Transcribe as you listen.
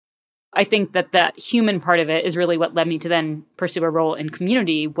I think that that human part of it is really what led me to then pursue a role in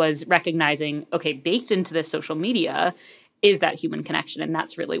community, was recognizing, okay, baked into this social media is that human connection. And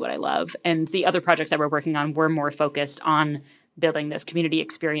that's really what I love. And the other projects that we're working on were more focused on building those community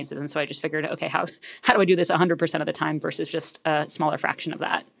experiences. And so I just figured, okay, how do I do this 100% of the time versus just a smaller fraction of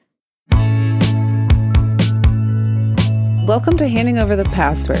that? Welcome to Handing Over the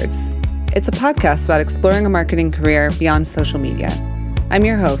Passwords. It's a podcast about exploring a marketing career beyond social media. I'm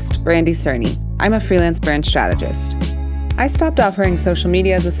your host, Randy Cerny. I'm a freelance brand strategist. I stopped offering social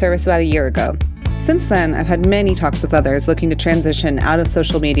media as a service about a year ago. Since then, I've had many talks with others looking to transition out of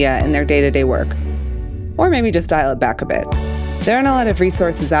social media in their day-to-day work. Or maybe just dial it back a bit. There aren't a lot of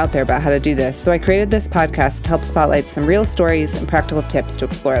resources out there about how to do this, so I created this podcast to help spotlight some real stories and practical tips to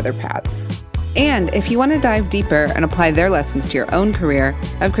explore other paths. And if you want to dive deeper and apply their lessons to your own career,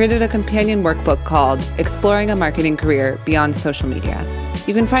 I've created a companion workbook called Exploring a Marketing Career Beyond Social Media.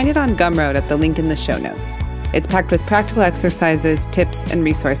 You can find it on Gumroad at the link in the show notes. It's packed with practical exercises, tips, and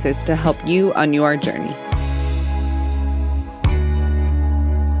resources to help you on your journey.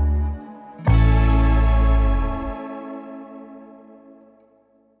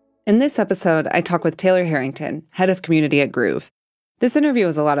 In this episode, I talk with Taylor Harrington, head of community at Groove. This interview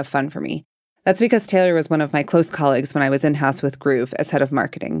was a lot of fun for me. That's because Taylor was one of my close colleagues when I was in-house with Groove as head of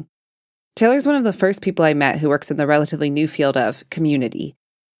marketing. Taylor's one of the first people I met who works in the relatively new field of community.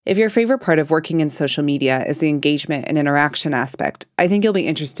 If your favorite part of working in social media is the engagement and interaction aspect, I think you'll be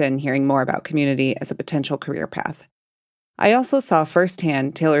interested in hearing more about community as a potential career path. I also saw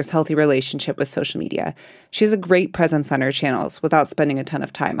firsthand Taylor's healthy relationship with social media. She has a great presence on her channels without spending a ton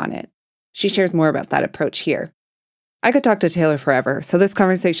of time on it. She shares more about that approach here. I could talk to Taylor forever, so this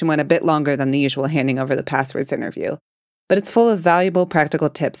conversation went a bit longer than the usual Handing Over the Passwords interview. But it's full of valuable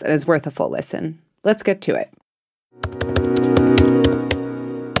practical tips and is worth a full listen. Let's get to it.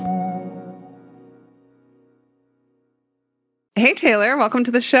 Hey, Taylor, welcome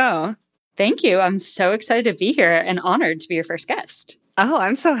to the show. Thank you. I'm so excited to be here and honored to be your first guest. Oh,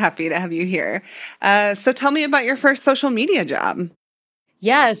 I'm so happy to have you here. So tell me about your first social media job.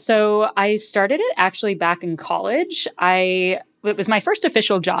 Yeah, so I started it actually back in college. It was my first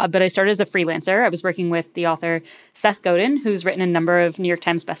official job, but I started as a freelancer. I was working with the author Seth Godin, who's written a number of New York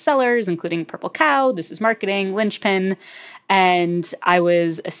Times bestsellers, including Purple Cow, This Is Marketing, Linchpin. And I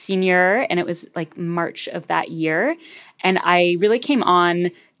was a senior, and it was like March of that year. And I really came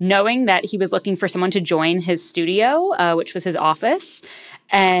on knowing that he was looking for someone to join his studio, which was his office.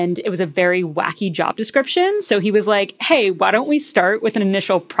 And it was a very wacky job description. So he was like, hey, why don't we start with an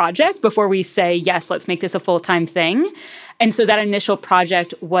initial project before we say, yes, let's make this a full-time thing. And so that initial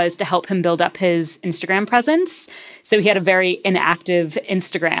project was to help him build up his Instagram presence. So he had a very inactive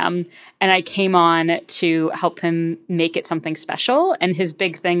Instagram, and I came on to help him make it something special. And his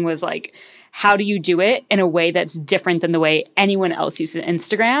big thing was like, how do you do it in a way that's different than the way anyone else uses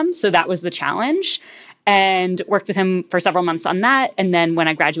Instagram? So that was the challenge. And worked with him for several months on that. And then when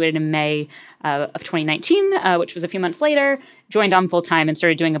I graduated in May of 2019, which was a few months later, joined on full-time and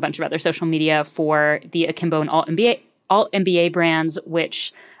started doing a bunch of other social media for the Akimbo and Alt MBA brands,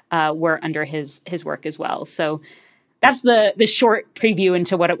 which were under his work as well. So that's the short preview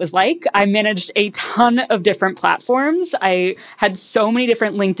into what it was like. I managed a ton of different platforms. I had so many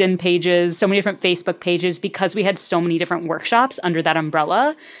different LinkedIn pages, so many different Facebook pages, because we had so many different workshops under that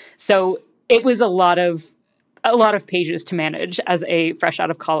umbrella. So it was a lot of pages to manage as a fresh out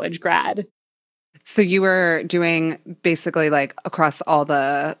of college grad. So you were doing basically like across all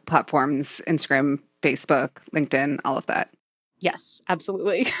the platforms, Instagram, Facebook, LinkedIn, all of that. Yes,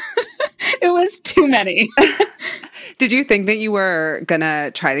 absolutely. It was too many. Did you think that you were going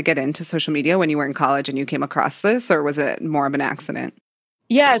to try to get into social media when you were in college and you came across this, or was it more of an accident?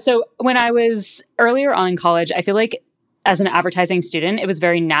 Yeah, so when I was earlier on in college, I feel like as an advertising student, it was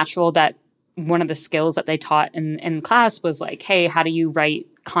very natural that one of the skills that they taught in class was like, hey, how do you write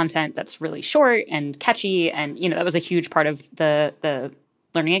content that's really short and catchy? And, that was a huge part of the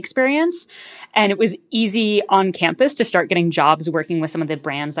learning experience. And it was easy on campus to start getting jobs working with some of the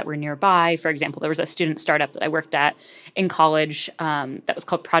brands that were nearby. For example, there was a student startup that I worked at in college that was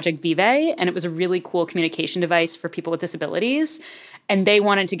called Project Vive. And it was a really cool communication device for people with disabilities. And they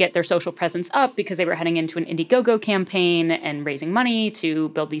wanted to get their social presence up because they were heading into an Indiegogo campaign and raising money to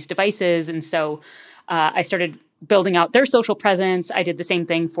build these devices. And so I started building out their social presence. I did the same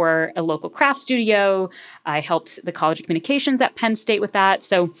thing for a local craft studio. I helped the College of Communications at Penn State with that.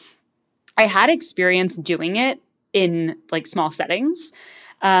 So I had experience doing it in like small settings.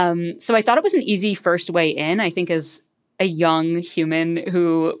 So I thought it was an easy first way in, I think, as a young human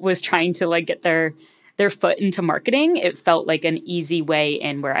who was trying to like get their their foot into marketing, it felt like an easy way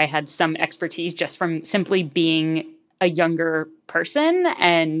in where I had some expertise just from simply being a younger person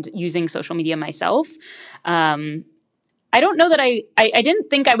and using social media myself. I don't know that I didn't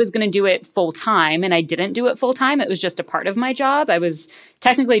think I was going to do it full time, and I didn't do it full time. It was just a part of my job. I was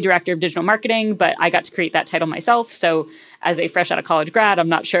technically director of digital marketing, but I got to create that title myself. So as a fresh out of college grad, I'm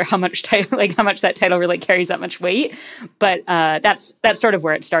not sure how much that title really carries that much weight. But that's sort of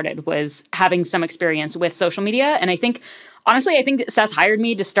where it started, was having some experience with social media. And honestly, I think that Seth hired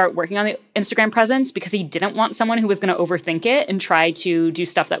me to start working on the Instagram presence because he didn't want someone who was going to overthink it and try to do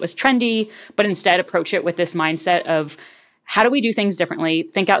stuff that was trendy, but instead approach it with this mindset of, how do we do things differently,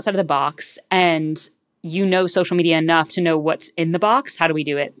 think outside of the box, and social media enough to know what's in the box. How do we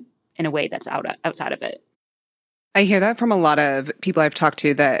do it in a way that's outside of it? I hear that from a lot of people I've talked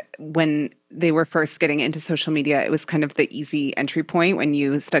to, that when they were first getting into social media, it was kind of the easy entry point when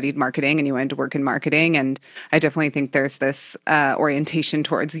you studied marketing and you went to work in marketing. And I definitely think there's this orientation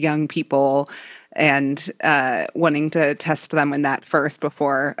towards young people and wanting to test them in that first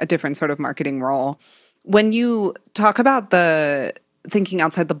before a different sort of marketing role. When you talk about the thinking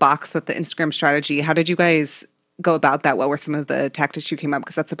outside the box with the Instagram strategy, how did you guys go about that? What were some of the tactics you came up?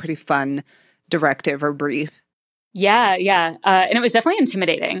 Because that's a pretty fun directive or brief. Yeah. And it was definitely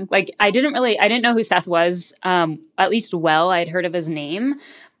intimidating. Like, I didn't know who Seth was, at least well. I'd heard of his name.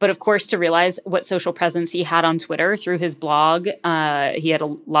 But of course, to realize what social presence he had on Twitter through his blog, he had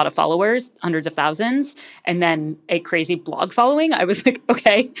a lot of followers, hundreds of thousands, and then a crazy blog following. I was like,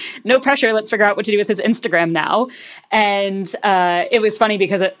 okay, no pressure. Let's figure out what to do with his Instagram now. And it was funny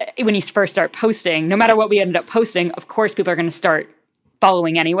because when you first start posting, no matter what we ended up posting, of course, people are going to start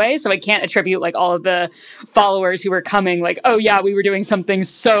following anyway. So I can't attribute like all of the followers who were coming like, oh yeah, we were doing something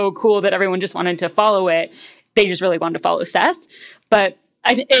so cool that everyone just wanted to follow it. They just really wanted to follow Seth. But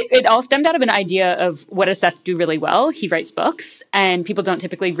it all stemmed out of an idea of, what does Seth do really well? He writes books, and people don't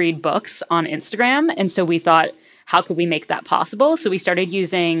typically read books on Instagram. And so we thought, how could we make that possible? So we started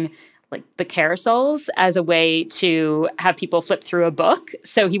using like the carousels as a way to have people flip through a book.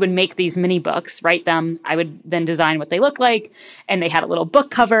 So he would make these mini books, write them. I would then design what they look like. And they had a little book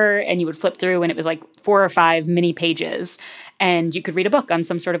cover, and you would flip through, and it was like 4 or 5 mini pages. And you could read a book on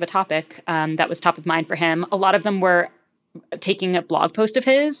some sort of a topic that was top of mind for him. A lot of them were taking a blog post of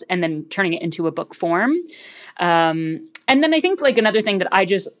his and then turning it into a book form. And then I think like another thing that I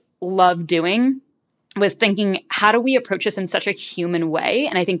just love doing was thinking, how do we approach this in such a human way?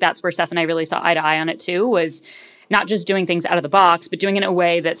 And I think that's where Seth and I really saw eye to eye on it too, was not just doing things out of the box, but doing it in a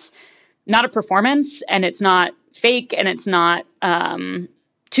way that's not a performance, and it's not fake, and it's not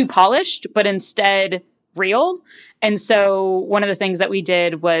too polished, but instead real. And so one of the things that we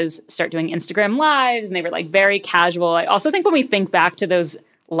did was start doing Instagram lives, and they were like very casual. I also think when we think back to those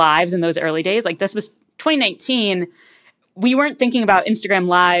lives in those early days, like this was 2019, we weren't thinking about Instagram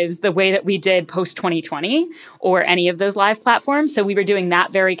lives the way that we did post 2020 or any of those live platforms. So we were doing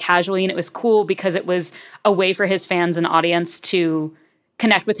that very casually, and it was cool because it was a way for his fans and audience to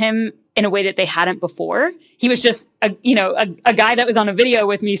connect with him in a way that they hadn't before. He was just a guy that was on a video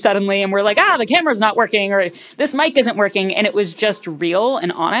with me suddenly, and we're like, the camera's not working, or this mic isn't working. And it was just real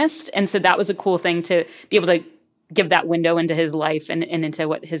and honest. And so that was a cool thing to be able to give that window into his life and into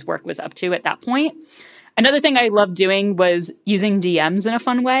what his work was up to at that point. Another thing I loved doing was using DMs in a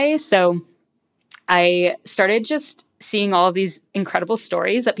fun way. So I started just seeing all of these incredible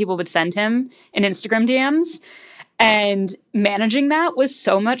stories that people would send him in Instagram DMs. And managing that was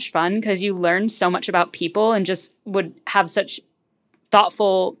so much fun because you learned so much about people and just would have such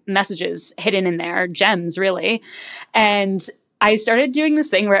thoughtful messages hidden in there, gems, really. And I started doing this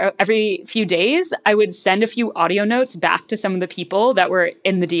thing where every few days I would send a few audio notes back to some of the people that were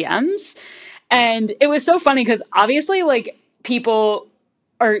in the DMs. And it was so funny because obviously, like, people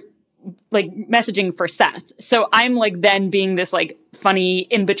are like messaging for Seth. So I'm like then being this like funny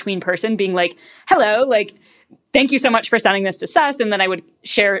in-between person being like, hello, like, thank you so much for sending this to Seth. And then I would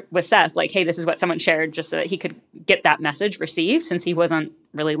share it with Seth, like, hey, this is what someone shared, just so that he could get that message received since he wasn't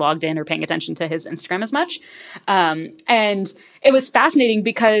really logged in or paying attention to his Instagram as much. And it was fascinating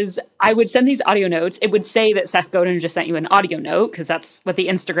because I would send these audio notes. It would say that Seth Godin just sent you an audio note because that's what the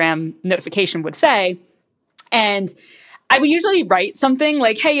Instagram notification would say. And I would usually write something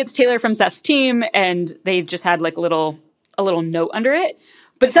like, hey, it's Taylor from Seth's team. And they just had like a little note under it.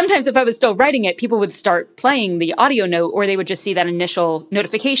 But sometimes if I was still writing it, people would start playing the audio note, or they would just see that initial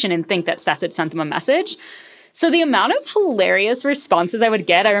notification and think that Seth had sent them a message. So the amount of hilarious responses I would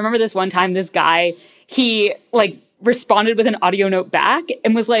get, I remember this one time, this guy, he like responded with an audio note back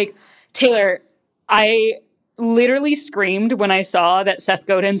and was like, Taylor, I literally screamed when I saw that Seth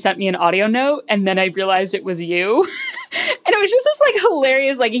Godin sent me an audio note, and then I realized it was you. And it was just this like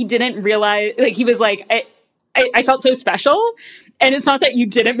hilarious, like he didn't realize, like he was like, I felt so special. And it's not that you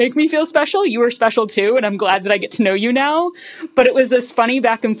didn't make me feel special. You were special too. And I'm glad that I get to know you now. But it was this funny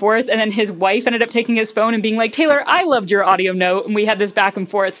back and forth. And then his wife ended up taking his phone and being like, Taylor, I loved your audio note. And we had this back and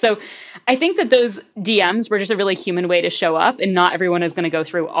forth. So I think that those DMs were just a really human way to show up. And not everyone is going to go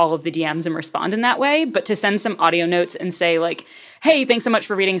through all of the DMs and respond in that way. But to send some audio notes and say like, hey, thanks so much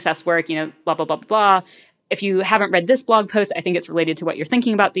for reading Seth's work, you know, blah, blah, blah, blah, blah. If you haven't read this blog post, I think it's related to what you're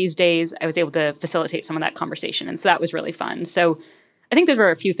thinking about these days. I was able to facilitate some of that conversation. And so that was really fun. So I think there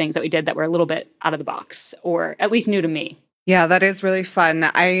were a few things that we did that were a little bit out of the box, or at least new to me. Yeah, that is really fun.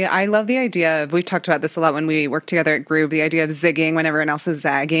 I love the idea of, we've talked about this a lot when we worked together at Groove, the idea of zigging when everyone else is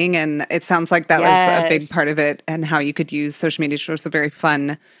zagging. And it sounds like that was a big part of it, and how you could use social media was a very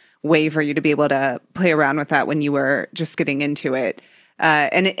fun way for you to be able to play around with that when you were just getting into it.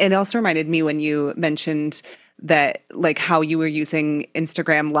 And it also reminded me when you mentioned that, like, how you were using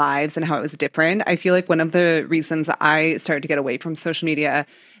Instagram lives and how it was different. I feel like one of the reasons I started to get away from social media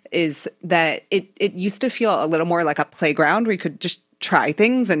is that it used to feel a little more like a playground where you could just try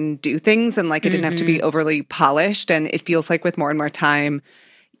things and do things, and like it didn't have to be overly polished. And it feels like with more and more time,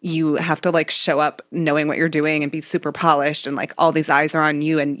 you have to like show up knowing what you're doing and be super polished, and like all these eyes are on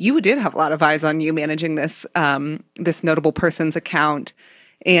you. And you did have a lot of eyes on you managing this this notable person's account.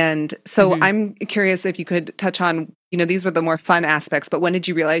 And so I'm curious if you could touch on, you know, these were the more fun aspects, but when did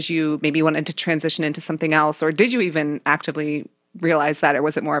you realize you maybe wanted to transition into something else? Or did you even actively realize that, or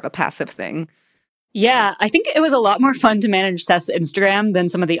was it more of a passive thing? Yeah, I think it was a lot more fun to manage Seth's Instagram than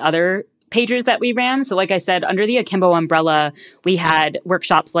some of the other pages that we ran. So like I said, under the Akimbo umbrella, we had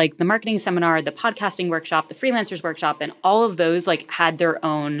workshops like the marketing seminar, the podcasting workshop, the freelancers workshop, and all of those like had their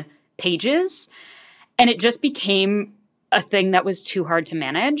own pages. And it just became a thing that was too hard to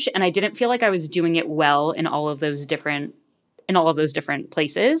manage. And I didn't feel like I was doing it well in all of those different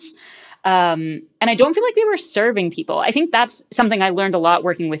places. And I don't feel like they were serving people. I think that's something I learned a lot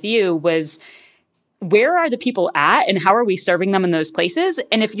working with you was, where are the people at and how are we serving them in those places?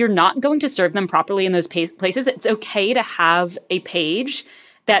 And if you're not going to serve them properly in those places, it's okay to have a page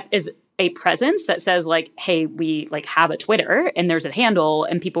that is a presence that says like, hey, we like have a Twitter and there's a handle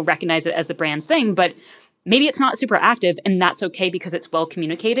and people recognize it as the brand's thing, but maybe it's not super active, and that's okay because it's well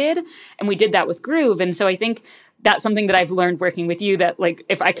communicated. And we did that with Groove. And so I think that's something that I've learned working with you, that like,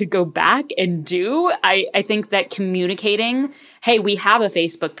 if I could go back and do, I think that communicating, hey, we have a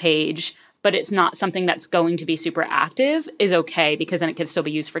Facebook page, but it's not something that's going to be super active, is okay, because then it can still be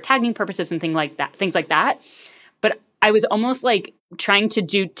used for tagging purposes and things like that. But I was almost like trying to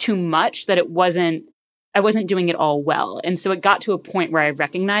do too much that I wasn't doing it all well. And so it got to a point where I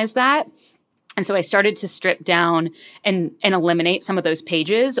recognized that. And so I started to strip down and eliminate some of those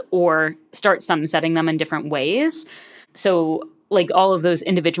pages or start sunsetting them in different ways. So like all of those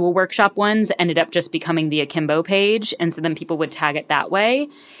individual workshop ones ended up just becoming the Akimbo page. And so then people would tag it that way.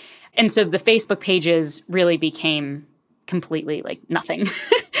 And so the Facebook pages really became completely like nothing.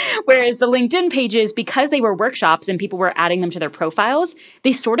 Whereas the LinkedIn pages, because they were workshops and people were adding them to their profiles,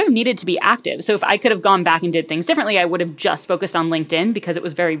 they sort of needed to be active. So if I could have gone back and did things differently, I would have just focused on LinkedIn because it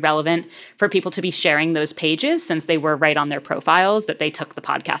was very relevant for people to be sharing those pages since they were right on their profiles that they took the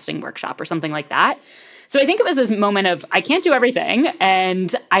podcasting workshop or something like that. So I think it was this moment of, I can't do everything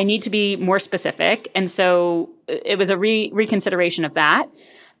and I need to be more specific. And so it was a reconsideration of that.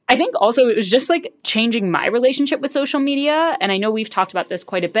 I think also it was just like changing my relationship with social media. And I know we've talked about this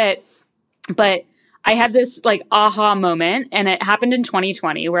quite a bit, but I had this like aha moment, and it happened in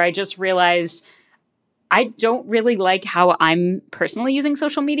 2020 where I just realized I don't really like how I'm personally using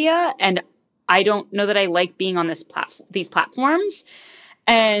social media. And I don't know that I like being on these platforms.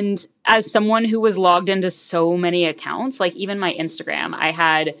 And as someone who was logged into so many accounts, like even my Instagram, I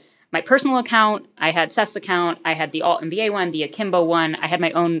had my personal account, I had Seth's account, I had the Alt MBA one, the Akimbo one, I had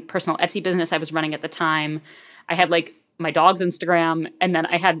my own personal Etsy business I was running at the time. I had like my dog's Instagram, and then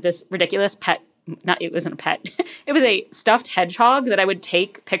I had this ridiculous pet, it wasn't a pet, it was a stuffed hedgehog that I would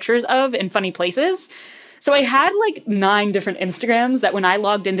take pictures of in funny places. So I had like 9 different Instagrams that when I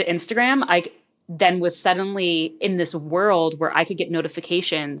logged into Instagram, I then was suddenly in this world where I could get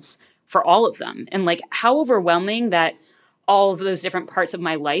notifications for all of them. And like how overwhelming that all of those different parts of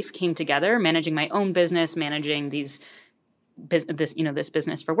my life came together, managing my own business, managing this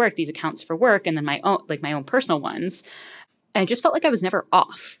business for work, these accounts for work, and then my own personal ones. And I just felt like I was never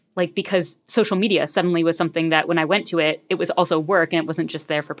off, like because social media suddenly was something that when I went to it, it was also work and it wasn't just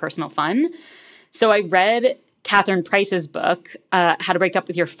there for personal fun. So I read Catherine Price's book, How to Break Up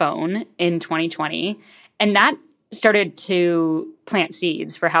with Your Phone, in 2020. And that started to plant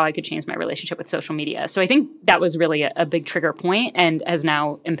seeds for how I could change my relationship with social media. So I think that was really a big trigger point and has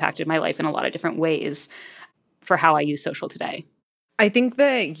now impacted my life in a lot of different ways for how I use social today. I think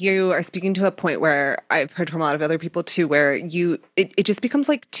that you are speaking to a point where I've heard from a lot of other people too, where it just becomes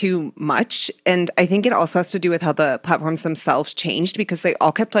like too much. And I think it also has to do with how the platforms themselves changed, because they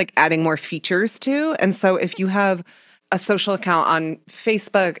all kept like adding more features too. And so if you have a social account on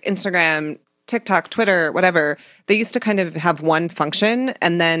Facebook, Instagram, TikTok, Twitter, whatever, they used to kind of have one function.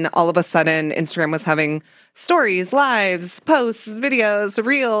 And then all of a sudden, Instagram was having stories, lives, posts, videos,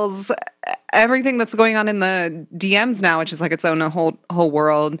 reels, everything that's going on in the DMs now, which is like its own whole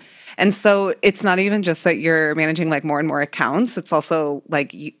world. And so it's not even just that you're managing like more and more accounts. It's also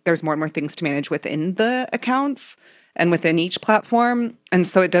like there's more and more things to manage within the accounts and within each platform. And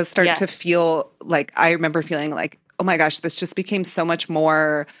so it does start to feel like, I remember feeling like, oh my gosh, this just became so much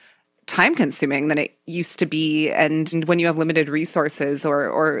more time consuming than it used to be. And when you have limited resources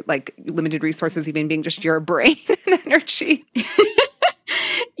or like limited resources even being just your brain and energy.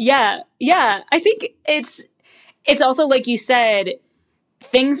 Yeah. I think it's also, like you said,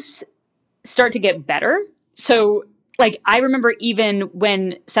 things start to get better. So like I remember even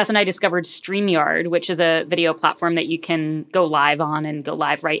when Seth and I discovered StreamYard, which is a video platform that you can go live on and go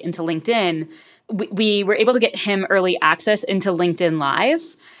live right into LinkedIn, we were able to get him early access into LinkedIn Live.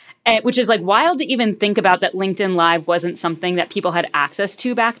 Which is like wild to even think about, that LinkedIn Live wasn't something that people had access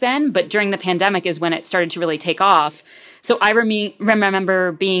to back then. But during the pandemic is when it started to really take off. So I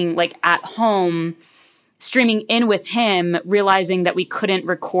remember being like at home, streaming in with him, realizing that we couldn't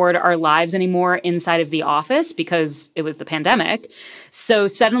record our lives anymore inside of the office because it was the pandemic. So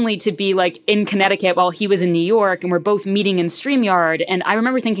suddenly to be like in Connecticut while he was in New York and we're both meeting in StreamYard. And I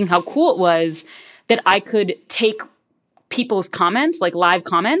remember thinking how cool it was that I could take people's comments, like live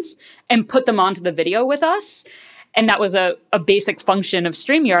comments, and put them onto the video with us. And that was a basic function of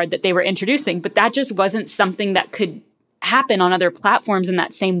StreamYard that they were introducing. But that just wasn't something that could happen on other platforms in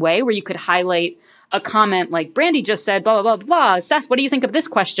that same way, where you could highlight a comment like, Brandy just said, blah, blah, blah, blah. Seth, what do you think of this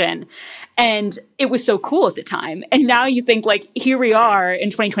question? And it was so cool at the time. And now you think like, here we are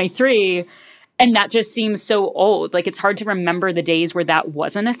in 2023, and that just seems so old. Like it's hard to remember the days where that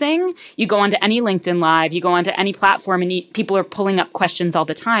wasn't a thing. You go onto any LinkedIn Live, you go onto any platform, and people are pulling up questions all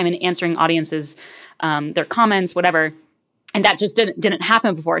the time and answering audiences, their comments, whatever. And that just didn't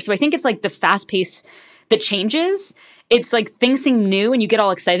happen before. So I think it's like the fast pace that changes. It's like things seem new and you get all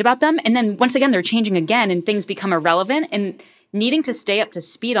excited about them. And then once again, they're changing again and things become irrelevant. And needing to stay up to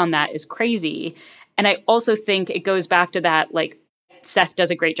speed on that is crazy. And I also think it goes back to that, like, Seth does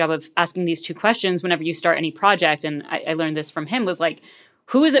a great job of asking these two questions whenever you start any project. And I learned this from him, was like,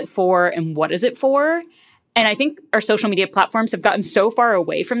 who is it for and what is it for? And I think our social media platforms have gotten so far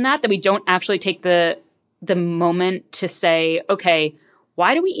away from that we don't actually take the moment to say, okay,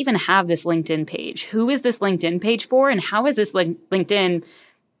 why do we even have this LinkedIn page? Who is this LinkedIn page for? And how is this LinkedIn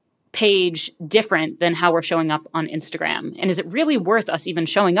page different than how we're showing up on Instagram? And is it really worth us even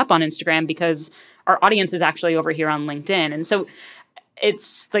showing up on Instagram because our audience is actually over here on LinkedIn? And so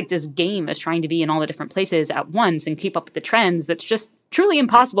it's like this game of trying to be in all the different places at once and keep up with the trends that's just truly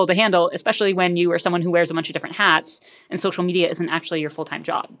impossible to handle, especially when you are someone who wears a bunch of different hats and social media isn't actually your full-time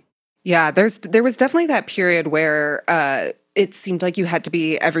job. Yeah, there was definitely that period where it seemed like you had to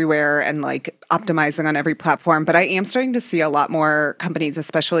be everywhere and like optimizing on every platform. But I am starting to see a lot more companies,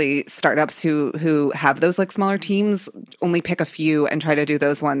 especially startups who have those like smaller teams, only pick a few and try to do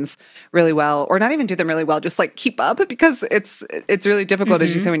those ones really well, or not even do them really well, just like keep up, because it's really difficult,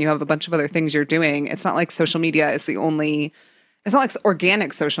 as you say, when you have a bunch of other things you're doing. It's not like social media is the only, it's not like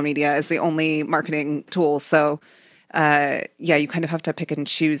organic social media is the only marketing tool. So yeah, you kind of have to pick and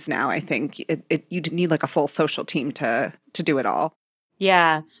choose now. I think you need like a full social team to do it all.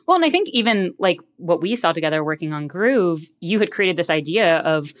 Yeah. Well, and I think even like what we saw together working on Groove, you had created this idea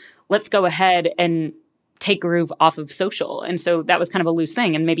of let's go ahead and take Groove off of social. And so that was kind of a loose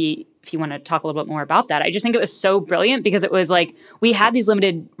thing. And maybe if you want to talk a little bit more about that, I just think it was so brilliant because it was like we had these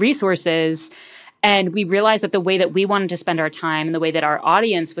limited resources and we realized that the way that we wanted to spend our time and the way that our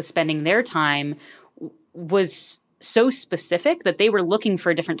audience was spending their time was so specific that they were looking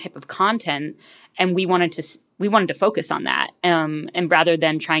for a different type of content, and we wanted to focus on that, and rather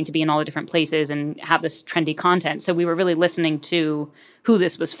than trying to be in all the different places and have this trendy content. So we were really listening to who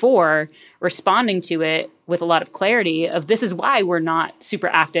this was for, responding to it with a lot of clarity of this is why we're not super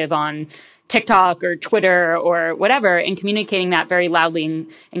active on TikTok or Twitter or whatever, and communicating that very loudly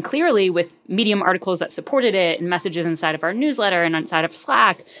and clearly with Medium articles that supported it and messages inside of our newsletter and inside of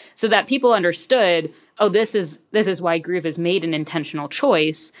Slack, so that people understood, oh, this is why Groove has made an intentional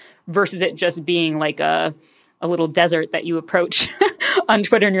choice, versus it just being like a little desert that you approach on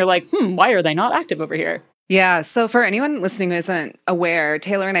Twitter and you're like, why are they not active over here? Yeah. So for anyone listening who isn't aware,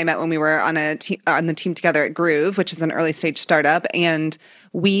 Taylor and I met when we were on the team together at Groove, which is an early stage startup. And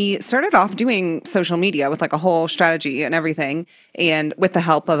we started off doing social media with like a whole strategy and everything, and with the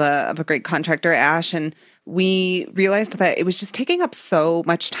help of a great contractor, Ash. And we realized that it was just taking up so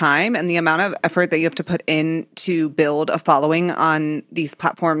much time, and the amount of effort that you have to put in to build a following on these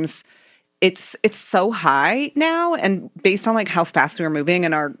platforms, it's so high now. And based on like how fast we were moving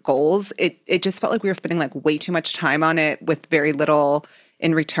and our goals, it just felt like we were spending like way too much time on it with very little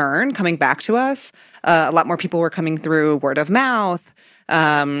in return coming back to us. A lot more people were coming through word of mouth,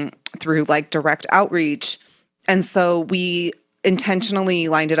 through like direct outreach. And so we intentionally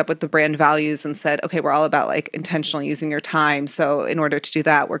lined it up with the brand values and said, okay, we're all about like intentionally using your time. So in order to do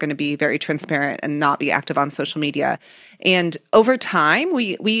that, we're going to be very transparent and not be active on social media. And over time,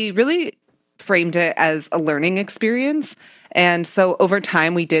 we really framed it as a learning experience. And so over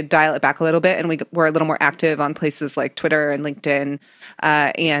time, we did dial it back a little bit, and we were a little more active on places like Twitter and LinkedIn.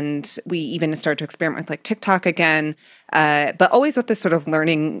 And we even started to experiment with like TikTok again, but always with this sort of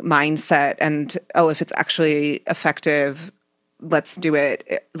learning mindset. And, oh, if it's actually effective, let's do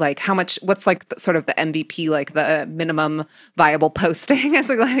it. Like what's like sort of the MVP, like the minimum viable posting, as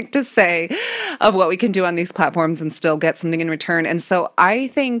we like to say, of what we can do on these platforms and still get something in return. And so I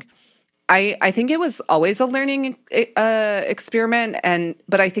think it was always a learning experiment,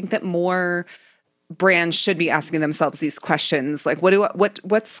 but I think that more brands should be asking themselves these questions, like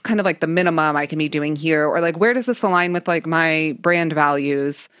what's kind of like the minimum I can be doing here, or like where does this align with like my brand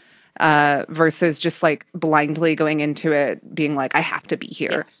values, versus just like blindly going into it being like I have to be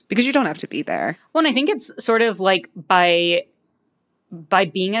here. Yes. Because you don't have to be there. Well, and I think it's sort of like by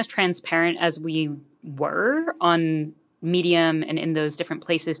being as transparent as we were on Medium and in those different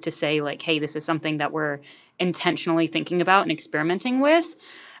places to say like, hey, this is something that we're intentionally thinking about and experimenting with.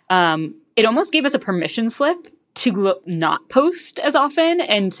 It almost gave us a permission slip to not post as often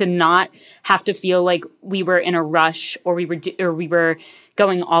and to not have to feel like we were in a rush or we were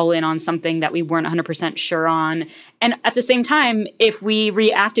going all in on something that we weren't 100% sure on. And at the same time, if we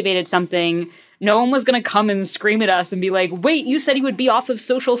reactivated something, no one was going to come and scream at us and be like, wait, you said you would be off of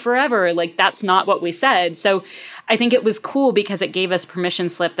social forever. Like, that's not what we said. So I think it was cool because it gave us permission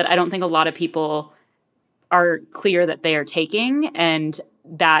slip that I don't think a lot of people are clear that they are taking, and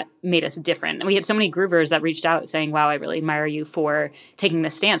that made us different. And we had so many Groovers that reached out saying, wow, I really admire you for taking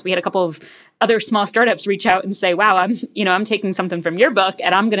this stance. We had a couple of other small startups reach out and say, wow, I'm taking something from your book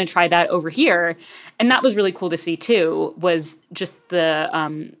and I'm going to try that over here. And that was really cool to see too, was just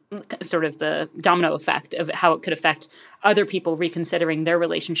the sort of the domino effect of how it could affect other people reconsidering their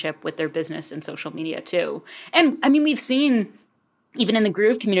relationship with their business and social media too. And I mean, we've seen, even in the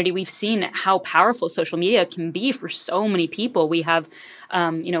Groove community, we've seen how powerful social media can be for so many people. We have,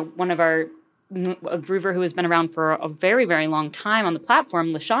 one of a Groover who has been around for a very, very long time on the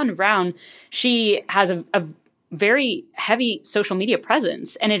platform, LaShawn Brown. She has a very heavy social media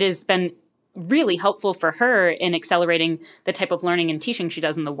presence, and it has been really helpful for her in accelerating the type of learning and teaching she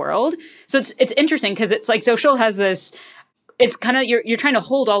does in the world. So it's interesting because it's like social has this. It's kind of, you're trying to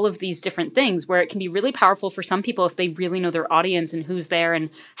hold all of these different things where it can be really powerful for some people if they really know their audience and who's there and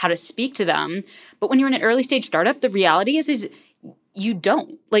how to speak to them. But when you're in an early stage startup, the reality is you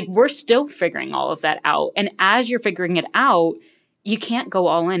don't. Like, we're still figuring all of that out. And as you're figuring it out, you can't go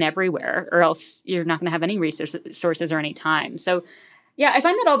all in everywhere, or else you're not going to have any resources or any time. So yeah, I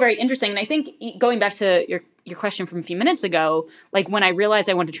find that all very interesting. And I think going back to your question from a few minutes ago, like when I realized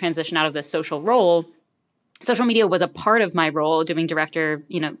I wanted to transition out of this social role, social media was a part of my role doing director,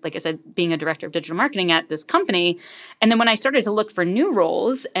 like I said, being a director of digital marketing at this company. And then when I started to look for new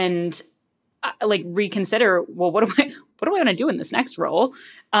roles and reconsider, well, what do I want to do in this next role?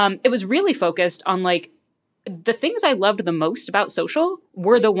 It was really focused on like the things I loved the most about social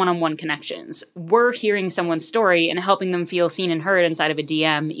were the one-on-one connections. Were hearing someone's story and helping them feel seen and heard inside of a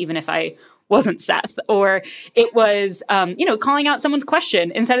DM, even if I wasn't Seth, or it was, calling out someone's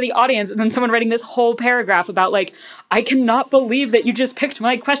question inside of the audience and then someone writing this whole paragraph about like, I cannot believe that you just picked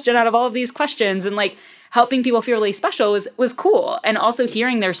my question out of all of these questions, and like helping people feel really special was cool. And also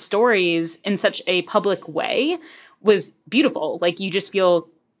hearing their stories in such a public way was beautiful. Like you just feel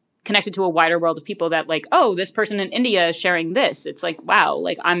connected to a wider world of people that like, oh, this person in India is sharing this. It's like, wow,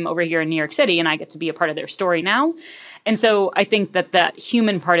 like I'm over here in New York City and I get to be a part of their story now. And so I think that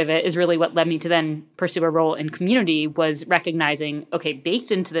human part of it is really what led me to then pursue a role in community, was recognizing, okay,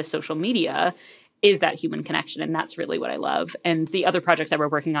 baked into this social media is that human connection. And that's really what I love. And the other projects that we're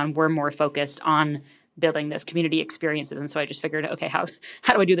working on were more focused on building those community experiences. And so I just figured, okay, how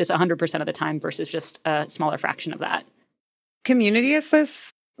do I do this 100% of the time versus just a smaller fraction of that? Community is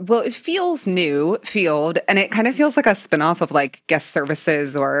this, well, it feels new field, and it kind of feels like a spinoff of like guest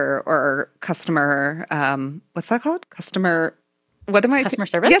services or customer, what's that called? Customer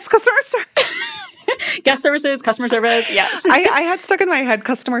service? Yes, customer service. Guest services, customer service, yes. I had stuck in my head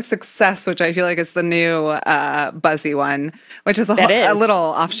customer success, which I feel like is the new buzzy one, which is a little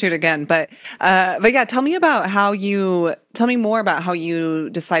offshoot again. But yeah, tell me more about how you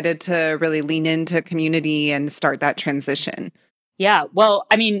decided to really lean into community and start that transition. Yeah, well,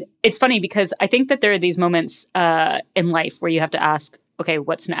 I mean, it's funny because I think that there are these moments in life where you have to ask, okay,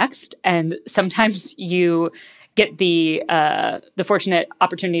 what's next? And sometimes you get the fortunate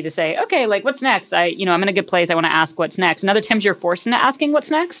opportunity to say, okay, like what's next? I'm in a good place. I want to ask what's next. And other times you're forced into asking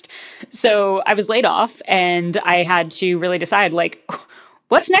what's next. So I was laid off and I had to really decide like,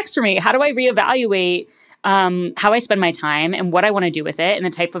 what's next for me? How do I reevaluate how I spend my time and what I want to do with it and the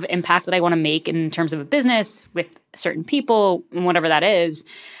type of impact that I want to make in terms of a business with certain people and whatever that is.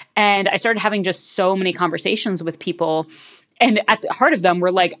 And I started having just so many conversations with people. And at the heart of them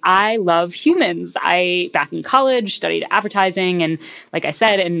were like, I love humans. Back in college, studied advertising and, like I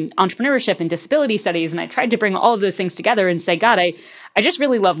said, in entrepreneurship and disability studies. And I tried to bring all of those things together and say, God, I just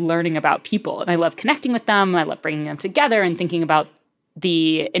really love learning about people. And I love connecting with them. I love bringing them together and thinking about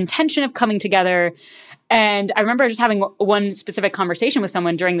the intention of coming together. And I remember just having one specific conversation with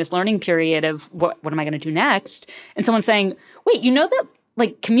someone during this learning period of what am I going to do next? And someone saying, wait, you know that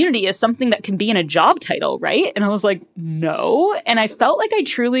like community is something that can be in a job title, right? And I was like, no. And I felt like I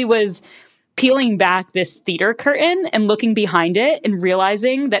truly was peeling back this theater curtain and looking behind it and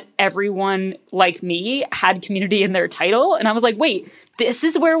realizing that everyone like me had community in their title. And I was like, wait, this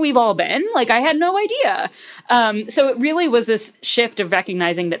is where we've all been? Like, I had no idea. So it really was this shift of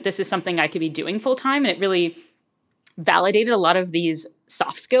recognizing that this is something I could be doing full time. And it really validated a lot of these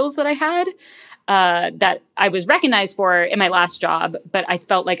soft skills that I had. That I was recognized for in my last job, but I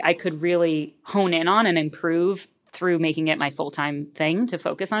felt like I could really hone in on and improve through making it my full-time thing to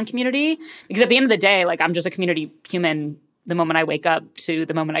focus on community. Because at the end of the day, like I'm just a community human the moment I wake up to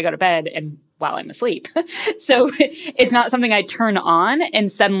the moment I go to bed and while I'm asleep. So it's not something I turn on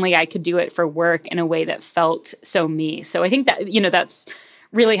and suddenly I could do it for work in a way that felt so me. So I think that, that's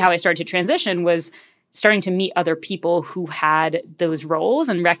really how I started to transition was starting to meet other people who had those roles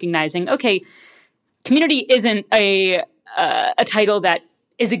and recognizing, okay, community isn't a title that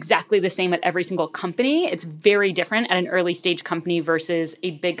is exactly the same at every single company. It's very different at an early stage company versus a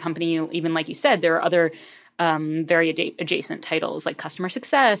big company. Even like you said, there are other very adjacent titles like customer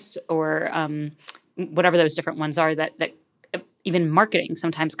success or whatever those different ones are that even marketing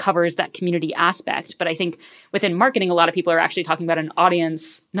sometimes covers that community aspect. But I think within marketing, a lot of people are actually talking about an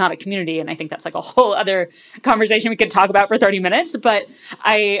audience, not a community. And I think that's like a whole other conversation we could talk about for 30 minutes. But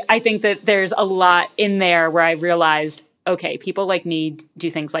I think that there's a lot in there where I realized, okay, people like me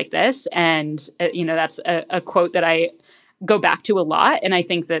do things like this. And, that's a quote that I go back to a lot. And I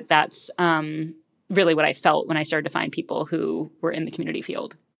think that that's really what I felt when I started to find people who were in the community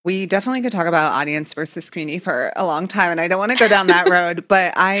field. We definitely could talk about audience versus community for a long time, and I don't want to go down that road,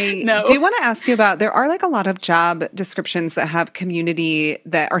 but I do want to ask you about, there are like a lot of job descriptions that have community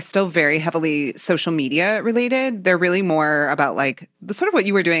that are still very heavily social media related. They're really more about like the sort of what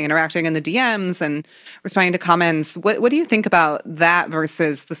you were doing, interacting in the DMs and responding to comments. What do you think about that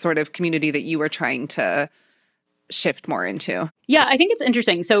versus the sort of community that you were trying to shift more into? Yeah, I think it's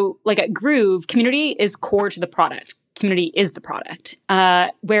interesting. So like at Groove, community is core to the product. Community is the product.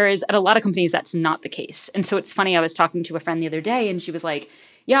 Whereas at a lot of companies, that's not the case. And so it's funny, I was talking to a friend the other day and she was like,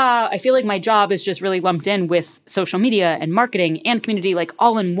 yeah, I feel like my job is just really lumped in with social media and marketing and community, like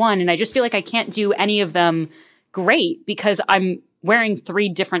all in one. And I just feel like I can't do any of them great because I'm wearing 3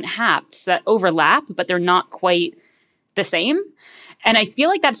 different hats that overlap, but they're not quite the same. And I feel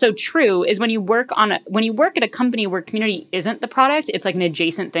like that's so true is when you work at a company where community isn't the product, it's like an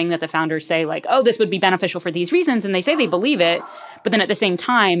adjacent thing that the founders say like, oh, this would be beneficial for these reasons. And they say they believe it. But then at the same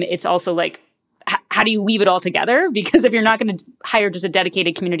time, it's also like, how do you weave it all together? Because if you're not going to hire just a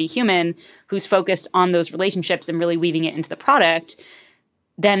dedicated community human who's focused on those relationships and really weaving it into the product,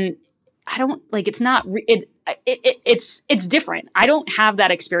 then I don't like, it's not, it's different. I don't have that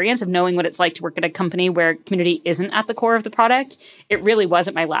experience of knowing what it's like to work at a company where community isn't at the core of the product. It really was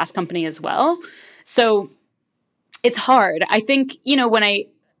at my last company as well. So it's hard. I think, when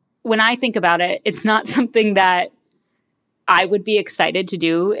I think about it, it's not something that I would be excited to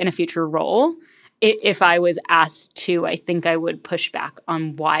do in a future role. If I was asked to, I think I would push back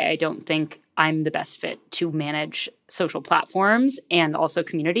on why I don't think I'm the best fit to manage social platforms and also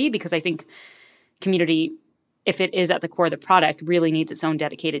community, because I think community, if it is at the core of the product, really needs its own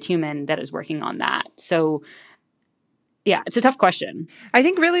dedicated human that is working on that. So yeah, it's a tough question. I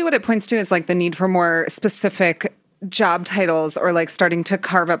think really what it points to is like the need for more specific job titles, or like starting to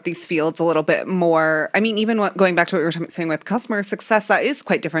carve up these fields a little bit more. I mean, even going back to what we were saying with customer success, that is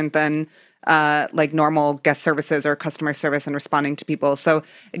quite different than like normal guest services or customer service and responding to people. So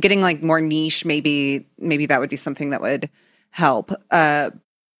getting like more niche, maybe that would be something that would help.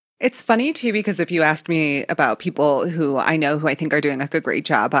 It's funny too, because if you asked me about people who I know who I think are doing like a great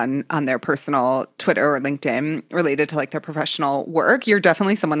job on their personal Twitter or LinkedIn related to like their professional work, you're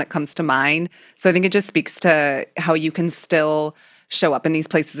definitely someone that comes to mind. So I think it just speaks to how you can still show up in these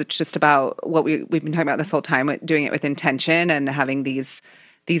places. It's just about what we've been talking about this whole time, doing it with intention and having these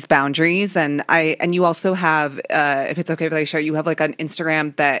boundaries. And you also have, if it's okay if I share, you have like an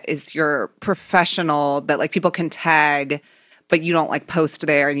Instagram that is your professional that like people can tag, but you don't like post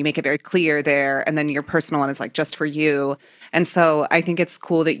there and you make it very clear there. And then your personal one is like just for you. And so I think it's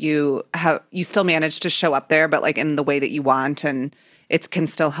cool that you still manage to show up there, but like in the way that you want, and it can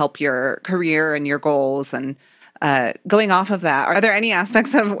still help your career and your goals. And going off of that, are there any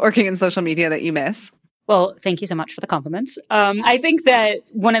aspects of working in social media that you miss? Well, thank you so much for the compliments. I think that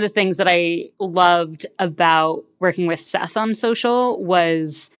one of the things that I loved about working with Seth on social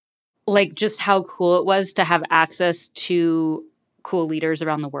was like just how cool it was to have access to cool leaders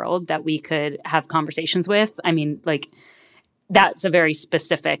around the world that we could have conversations with. I mean, like that's a very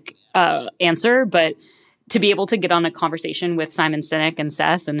specific answer, but to be able to get on a conversation with Simon Sinek and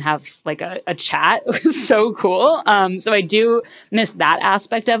Seth and have like a chat was so cool. So I do miss that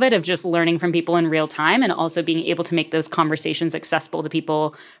aspect of it, of just learning from people in real time and also being able to make those conversations accessible to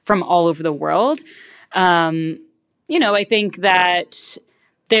people from all over the world. I think that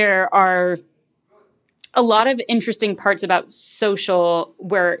there are a lot of interesting parts about social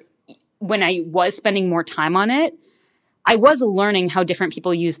where when I was spending more time on it, I was learning how different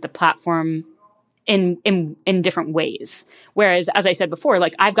people use the platform in different ways. Whereas, as I said before,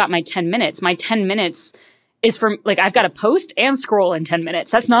 like I've got my 10 minutes. My 10 minutes is from like I've got to post and scroll in 10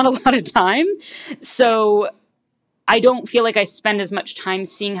 minutes. That's not a lot of time. So I don't feel like I spend as much time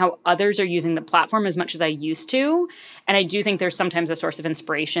seeing how others are using the platform as much as I used to. And I do think there's sometimes a source of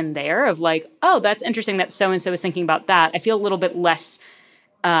inspiration there of like, oh, that's interesting that so-and-so is thinking about that. I feel a little bit less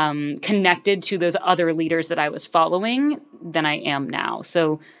connected to those other leaders that I was following than I am now.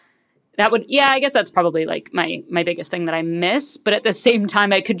 So that would, I guess that's probably like my biggest thing that I miss. But at the same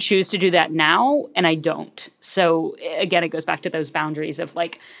time, I could choose to do that now and I don't. So again, it goes back to those boundaries of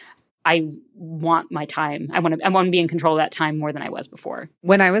like, I want my time. I want to be in control of that time more than I was before.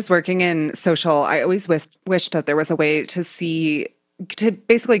 When I was working in social, I always wished that there was a way to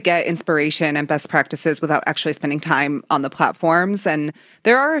basically get inspiration and best practices without actually spending time on the platforms. And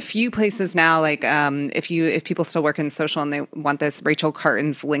there are a few places now, like if people still work in social and they want this, Rachel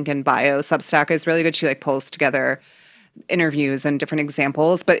Carton's link in bio Substack is really good. She like pulls together interviews and different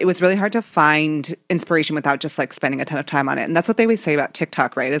examples, but it was really hard to find inspiration without just like spending a ton of time on it. And that's what they always say about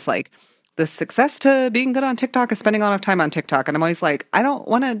TikTok, right? Is like the success to being good on TikTok is spending a lot of time on TikTok. And I'm always like, I don't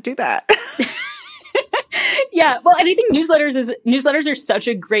want to do that. Yeah. Well, and I think newsletters are such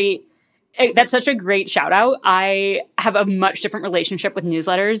a great shout out. I have a much different relationship with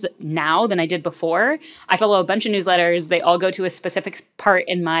newsletters now than I did before. I follow a bunch of newsletters. They all go to a specific part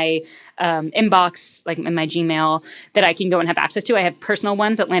in my inbox, like in my Gmail, that I can go and have access to. I have personal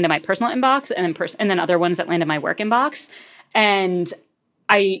ones that land in my personal inbox and then other ones that land in my work inbox. And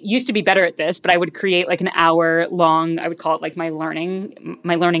I used to be better at this, but I would create like an hour long, I would call it like my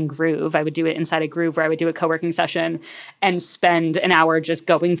learning groove. I would do it inside a groove where I would do a co-working session and spend an hour just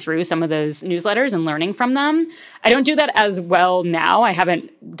going through some of those newsletters and learning from them. I don't do that as well now. I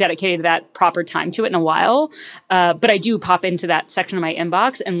haven't dedicated that proper time to it in a while, but I do pop into that section of my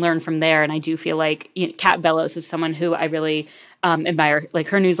inbox and learn from there. And I do feel like Kat Bellows is someone who I really admire. Like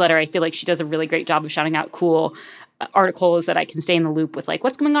her newsletter, I feel like she does a really great job of shouting out cool articles that I can stay in the loop with, like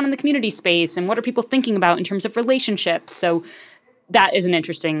what's going on in the community space and what are people thinking about in terms of relationships. So that is an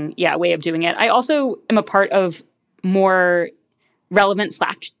interesting, way of doing it. I also am a part of more relevant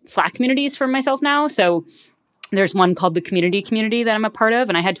Slack communities for myself now. So there's one called the community that I'm a part of,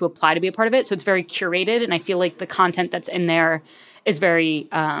 and I had to apply to be a part of it. So it's very curated, and I feel like the content that's in there is very,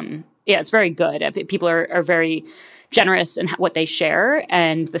 it's very good. People are very generous in what they share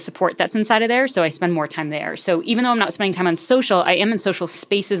and the support that's inside of there. So I spend more time there. So even though I'm not spending time on social, I am in social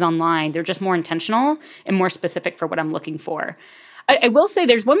spaces online. They're just more intentional and more specific for what I'm looking for. I will say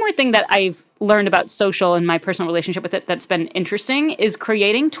there's one more thing that I've learned about social and my personal relationship with it that's been interesting is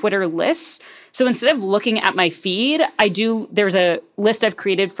creating Twitter lists. So instead of looking at my feed, there's a list I've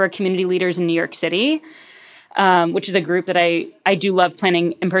created for community leaders in New York City, which is a group that I do love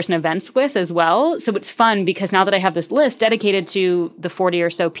planning in-person events with as well. So it's fun because now that I have this list dedicated to the 40 or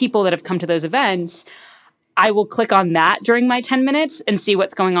so people that have come to those events, I will click on that during my 10 minutes and see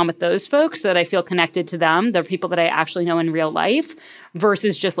what's going on with those folks so that I feel connected to them. They're people that I actually know in real life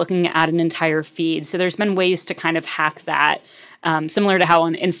versus just looking at an entire feed. So there's been ways to kind of hack that. Similar to how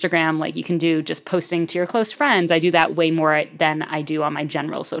on Instagram, like you can do just posting to your close friends. I do that way more than I do on my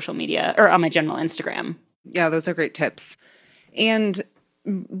general social media or on my general Instagram. Yeah, those are great tips. And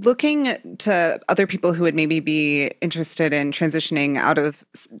looking to other people who would maybe be interested in transitioning out of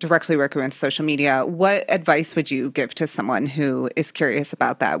directly working with social media, what advice would you give to someone who is curious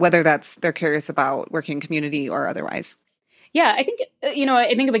about that, whether that's they're curious about working community or otherwise? Yeah, I think,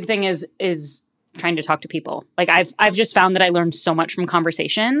 I think a big thing is trying to talk to people. Like I've just found that I learned so much from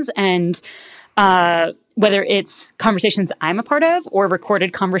conversations, and whether it's conversations I'm a part of or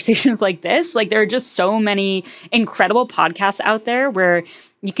recorded conversations like this, like there are just so many incredible podcasts out there where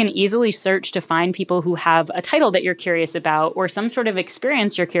you can easily search to find people who have a title that you're curious about or some sort of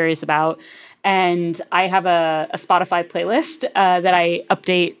experience you're curious about. And I have a Spotify playlist that I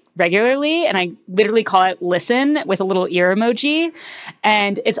update regularly, and I literally call it Listen with a little ear emoji.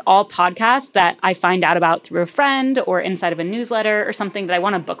 And it's all podcasts that I find out about through a friend or inside of a newsletter or something that I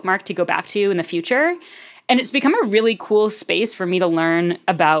want to bookmark to go back to in the future. And it's become a really cool space for me to learn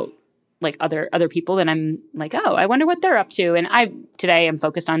about like other people that I'm like, oh, I wonder what they're up to. And today I'm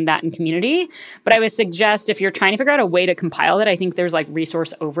focused on that in community. But I would suggest if you're trying to figure out a way to compile it, I think there's like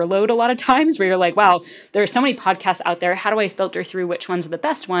resource overload a lot of times where you're like, wow, there are so many podcasts out there. How do I filter through which ones are the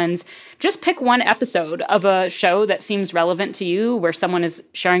best ones? Just pick one episode of a show that seems relevant to you, where someone is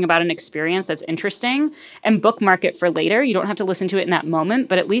sharing about an experience that's interesting, and bookmark it for later. You don't have to listen to it in that moment,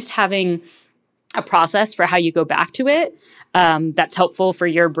 but at least having a process for how you go back to it that's helpful for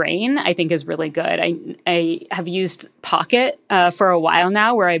your brain, I think is really good. I have used Pocket for a while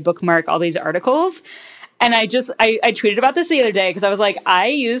now where I bookmark all these articles. And I tweeted about this the other day because I was like, I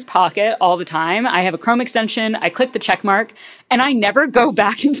use Pocket all the time. I have a Chrome extension. I click the check mark and I never go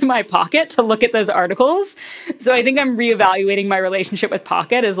back into my Pocket to look at those articles. So I think I'm reevaluating my relationship with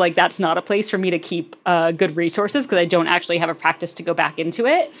Pocket as like, that's not a place for me to keep good resources because I don't actually have a practice to go back into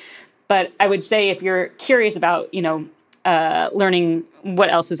it. But I would say if you're curious about, learning what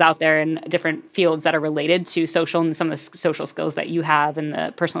else is out there in different fields that are related to social and some of the social skills that you have and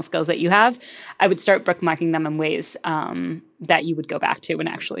the personal skills that you have, I would start bookmarking them in ways that you would go back to and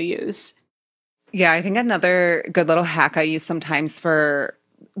actually use. Yeah, I think another good little hack I use sometimes for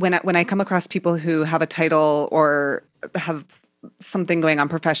when I come across people who have a title or have something going on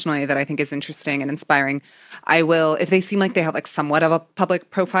professionally that I think is interesting and inspiring, I will, if they seem like they have like somewhat of a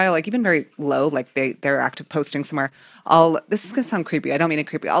public profile, like even very low, like they're active posting somewhere, this is going to sound creepy. I don't mean it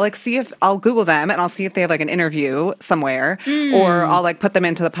creepy. I'll Google them and I'll see if they have like an interview somewhere, or I'll like put them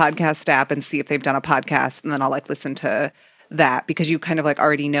into the podcast app and see if they've done a podcast, and then I'll like listen to that because you kind of like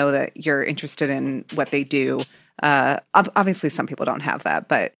already know that you're interested in what they do. Obviously some people don't have that,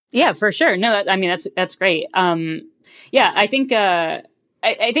 but yeah, for sure. No, that's great. Yeah, I think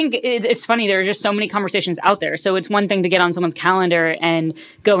it's funny. There are just so many conversations out there. So it's one thing to get on someone's calendar and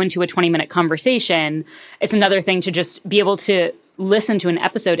go into a 20-minute conversation. It's another thing to just be able to listen to an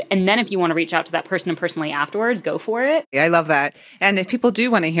episode. And then if you want to reach out to that person personally afterwards, go for it. Yeah, I love that. And if people do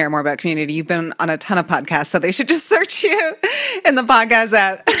want to hear more about community, you've been on a ton of podcasts, so they should just search you in the podcast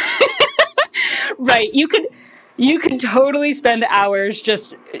app. Right. You could totally spend hours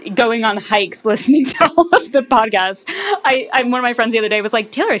just going on hikes listening to all of the podcasts. One of my friends the other day was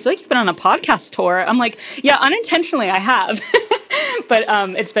like, Taylor, I feel like you've been on a podcast tour. I'm like, yeah, unintentionally I have. But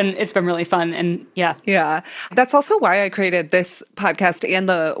it's been really fun. And yeah. Yeah. That's also why I created this podcast and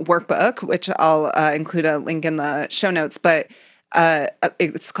the workbook, which I'll include a link in the show notes. But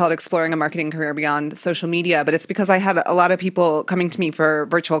it's called Exploring a Marketing Career Beyond Social Media, but it's because I had a lot of people coming to me for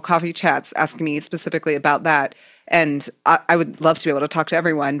virtual coffee chats asking me specifically about that. And I would love to be able to talk to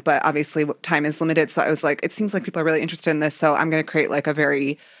everyone, but obviously time is limited. So I was like, it seems like people are really interested in this. So I'm going to create like a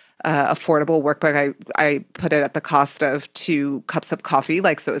very affordable workbook. I put it at the cost of 2 cups of coffee.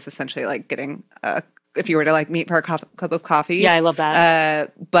 Like, so it's essentially like getting if you were to like meet for a cup of coffee. Yeah, I love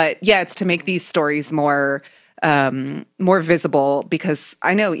that. But yeah, it's to make these stories more more visible, because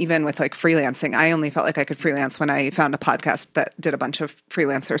I know even with like freelancing, I only felt like I could freelance when I found a podcast that did a bunch of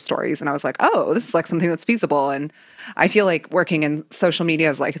freelancer stories. And I was like, oh, this is like something that's feasible. And I feel like working in social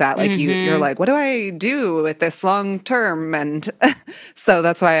media is like that. Like you're like, what do I do with this long term? And so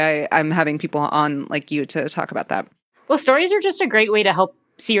that's why I'm having people on like you to talk about that. Well, stories are just a great way to help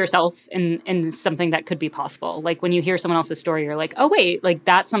see yourself in something that could be possible. Like when you hear someone else's story, you're like, oh, wait, like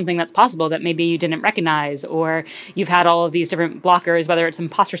that's something that's possible that maybe you didn't recognize, or you've had all of these different blockers, whether it's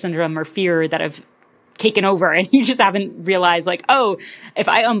imposter syndrome or fear, that have taken over, and you just haven't realized like, oh, if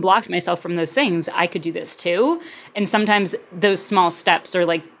I unblocked myself from those things, I could do this too. And sometimes those small steps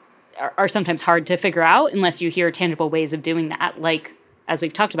are sometimes hard to figure out unless you hear tangible ways of doing that. Like, as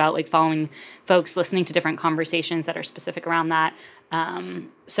we've talked about, like following folks, listening to different conversations that are specific around that.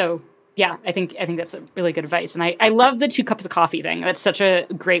 So yeah, I think that's a really good advice. And I love the 2 cups of coffee thing. That's such a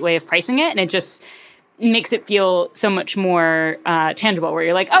great way of pricing it. And it just makes it feel so much more tangible, where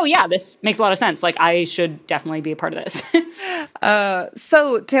you're like, oh yeah, this makes a lot of sense. Like I should definitely be a part of this.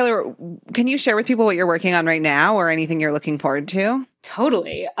 So Taylor, can you share with people what you're working on right now, or anything you're looking forward to?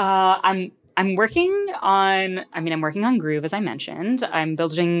 Totally. I'm working on Groove, as I mentioned. I'm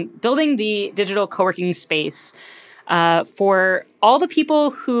building the digital co-working space for all the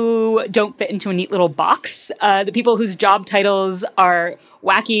people who don't fit into a neat little box, the people whose job titles are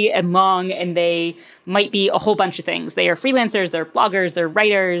wacky and long, and they might be a whole bunch of things. They are freelancers, they're bloggers, they're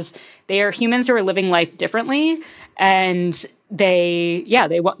writers, they are humans who are living life differently, and they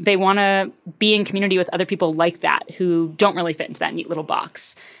want to be in community with other people like that who don't really fit into that neat little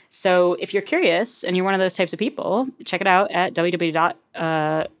box. So if you're curious and you're one of those types of people, check it out at www.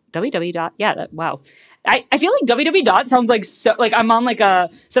 I feel like www. Sounds like so like I'm on like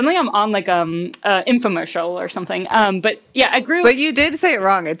infomercial or something. But yeah, I grew. But you did say it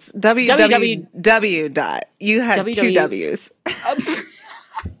wrong. It's www. You had 2 W's.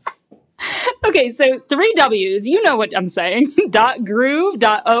 Okay, so 3 W's. You know what I'm saying.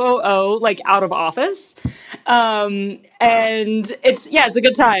 .groove.oo, like out of office. And it's a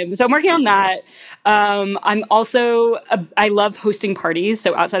good time. So I'm working on that. I'm also, I love hosting parties.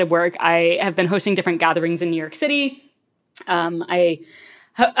 So outside of work, I have been hosting different gatherings in New York City. I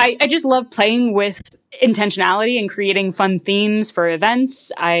just love playing with intentionality and creating fun themes for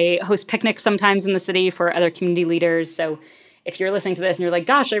events. I host picnics sometimes in the city for other community leaders. So if you're listening to this and you're like,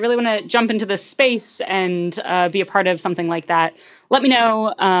 gosh, I really want to jump into this space and be a part of something like that, let me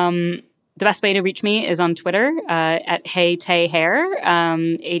know. The best way to reach me is on Twitter at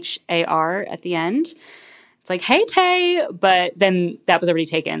HeyTayHair, H-A-R at the end. It's like, hey, Tay, but then that was already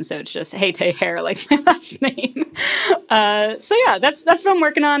taken. So it's just, hey, Tay Hair, like my last name. So yeah, that's what I'm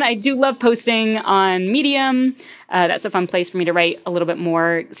working on. I do love posting on Medium. That's a fun place for me to write a little bit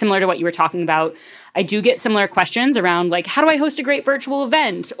more, similar to what you were talking about. I do get similar questions around like, how do I host a great virtual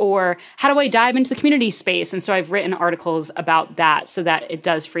event? Or how do I dive into the community space? And so I've written articles about that so that it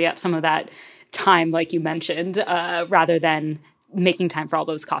does free up some of that time, like you mentioned, rather than making time for all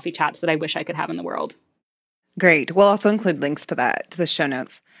those coffee chats that I wish I could have in the world. Great. We'll also include links to that, to the show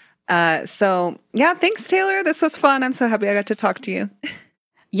notes. So yeah, thanks, Taylor. This was fun. I'm so happy I got to talk to you.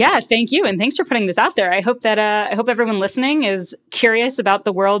 Yeah, thank you. And thanks for putting this out there. I hope everyone listening is curious about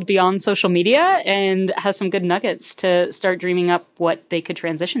the world beyond social media and has some good nuggets to start dreaming up what they could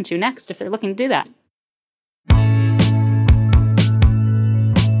transition to next if they're looking to do that.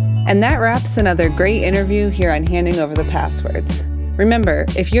 And that wraps another great interview here on Handing Over the Passwords. Remember,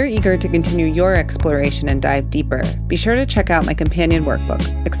 if you're eager to continue your exploration and dive deeper, be sure to check out my companion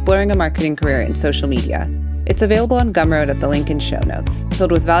workbook, Exploring a Marketing Career in Social Media. It's available on Gumroad at the link in show notes,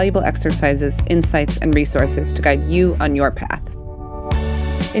 filled with valuable exercises, insights, and resources to guide you on your path.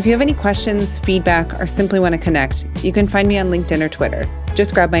 If you have any questions, feedback, or simply want to connect, you can find me on LinkedIn or Twitter.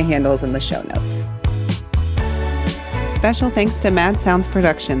 Just grab my handles in the show notes. Special thanks to Mad Sounds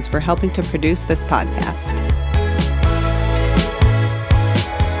Productions for helping to produce this podcast.